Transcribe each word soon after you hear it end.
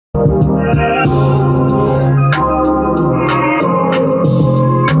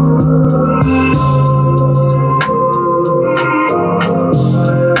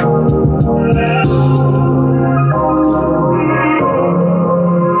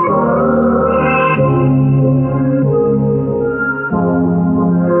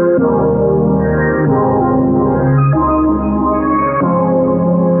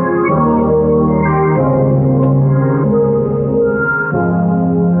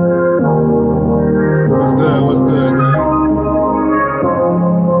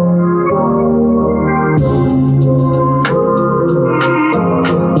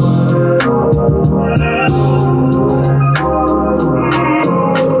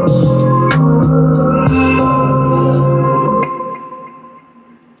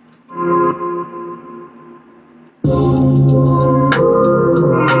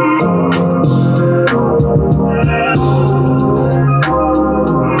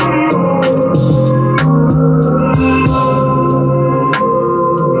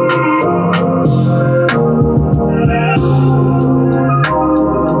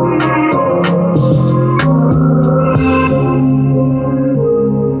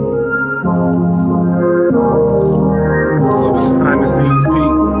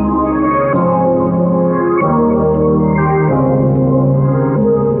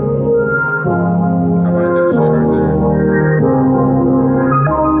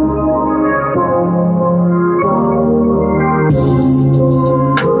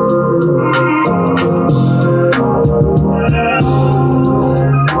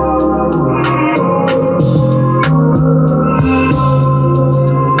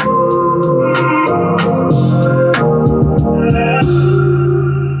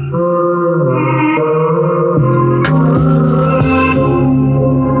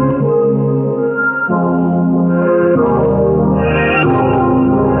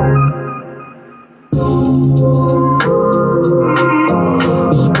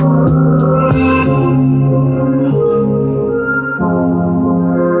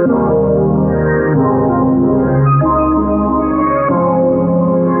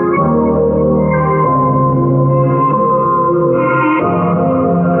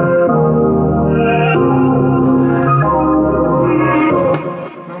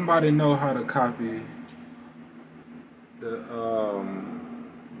Know how to copy the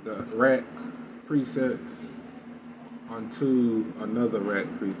rack presets onto another rack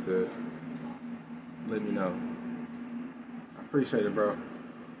preset, let me know. I appreciate it, bro.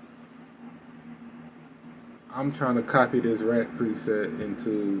 I'm trying to copy this rack preset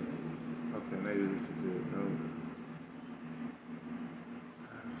into, okay, maybe this is it. No.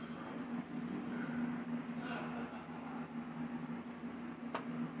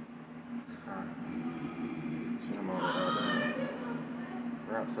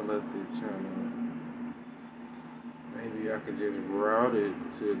 Selected channel. Maybe I could just route it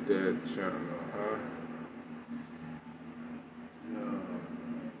to that channel, huh?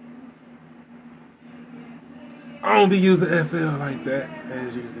 I don't be using FL like that,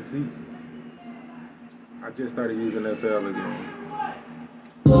 as you can see. I just started using FL again.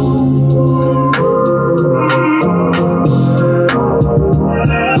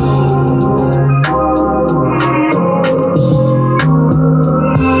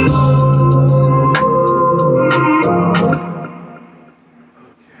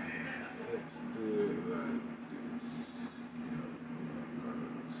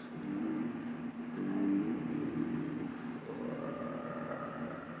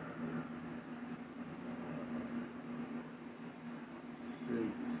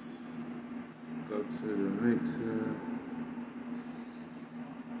 Go to the mixer,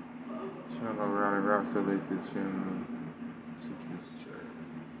 channel route selected channel to this track.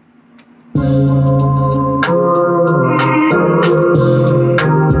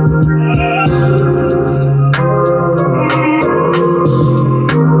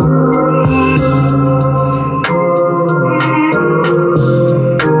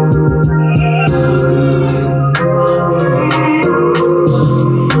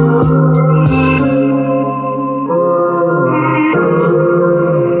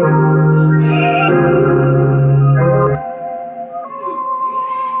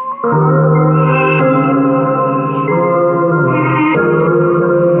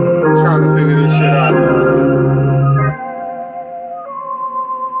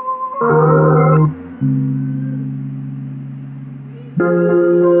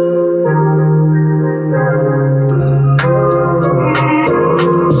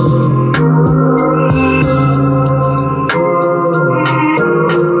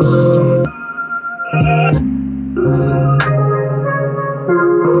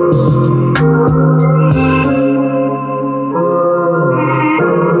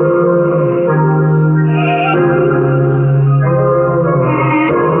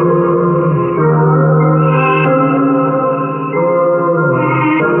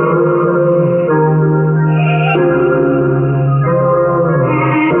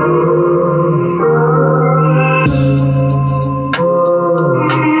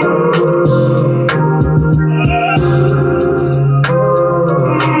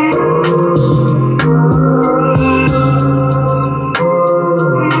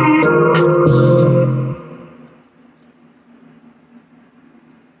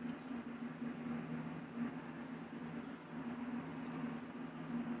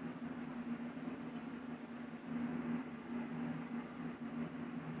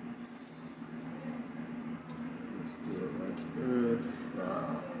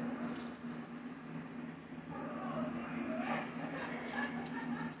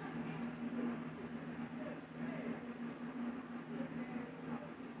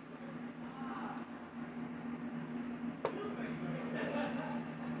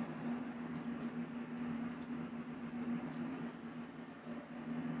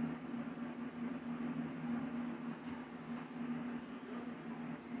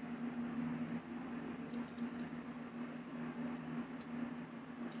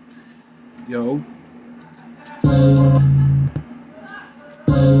 Yo.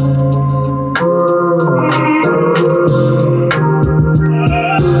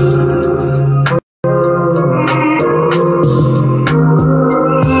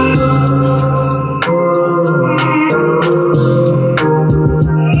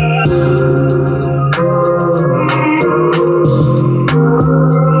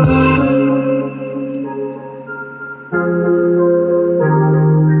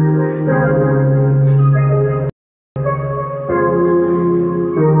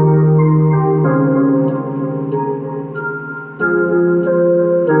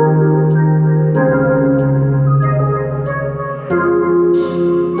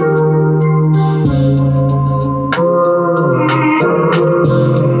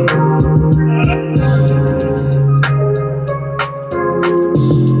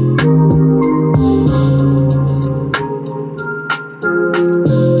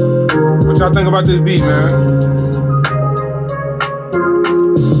 What y'all think about this beat, man?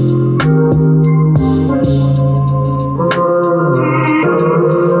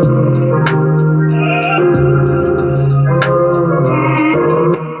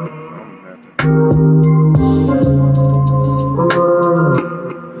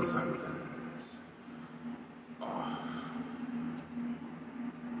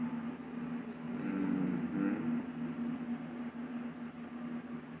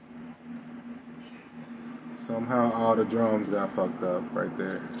 Somehow all the drums got fucked up right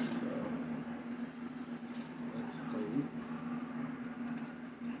there. So let's hope.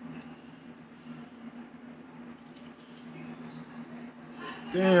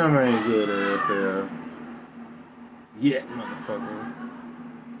 Damn, I ain't good at FL. Yet, motherfucker.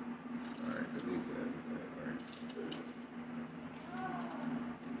 Alright, delete that. Alright.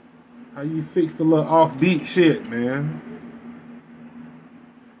 How you fix the little offbeat shit, man?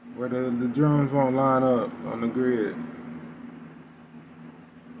 Where the drums won't line up on the grid.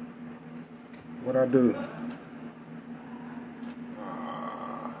 What I do?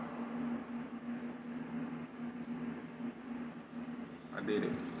 I did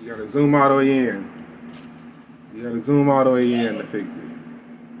it. You gotta zoom all the way in. You gotta zoom all the way in to fix it.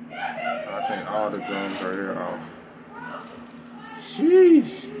 I think all the drums are here off.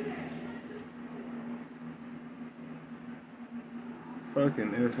 Sheesh.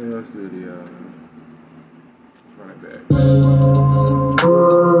 Fucking FL Studio. Let's run it back.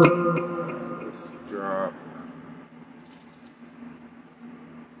 Let's drop.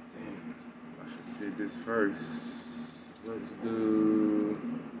 Damn, I should have did this first. Let's do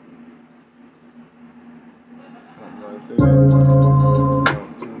something like that.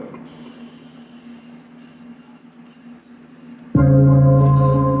 Not too much.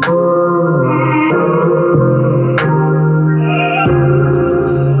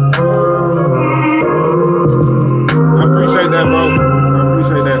 That, bro. I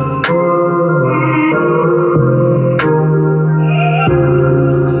appreciate that.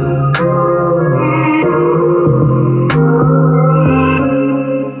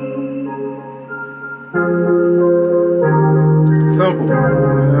 Simple. You know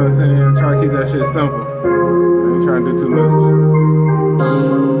what I'm saying? I'm trying to keep that shit simple. I ain't trying to do too much.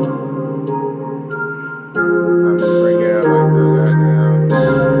 I'm gonna bring it out like the goddamn.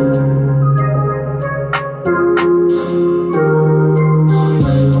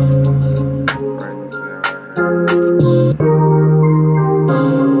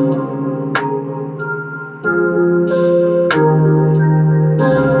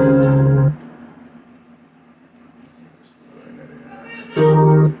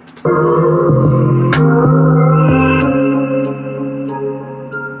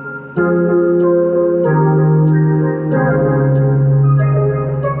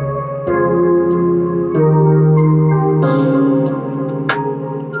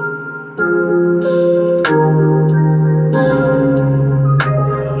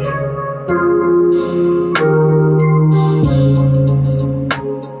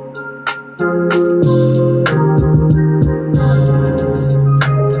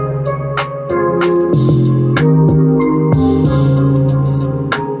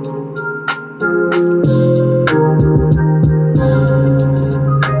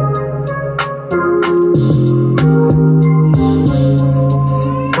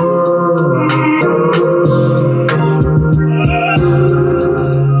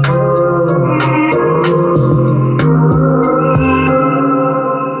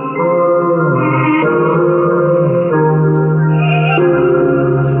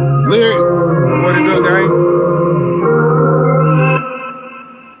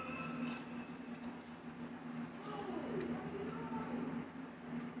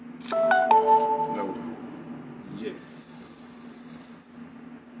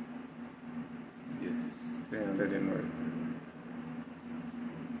 Damn, that didn't work.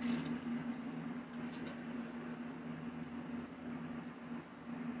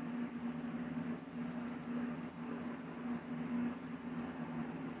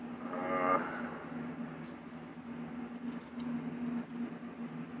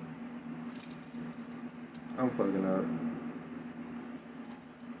 I'm fucking up.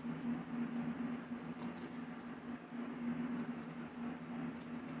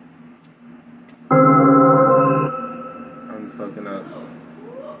 I'm fucking up.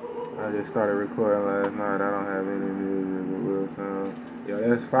 I just started recording last night. I don't have any music with real sound. Yo,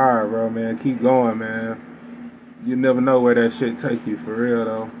 that's fire, bro, man. Keep going, man. You never know where that shit take you, for real,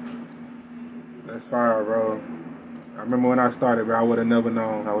 though. That's fire, bro. I remember when I started, bro, I would have never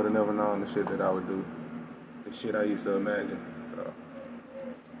known. I would have never known the shit that I would do. The shit I used to imagine. So,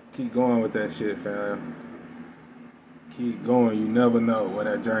 keep going with that shit, fam. Keep going. You never know where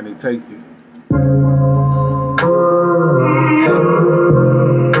that journey take you.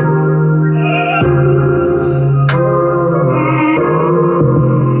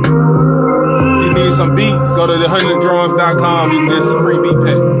 If you need some beats, go to the 100drums.com. You can get some free beat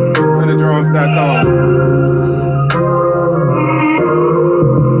pack. 100drums.com.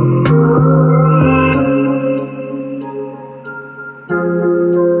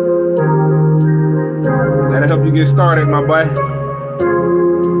 That'll help you get started, my boy.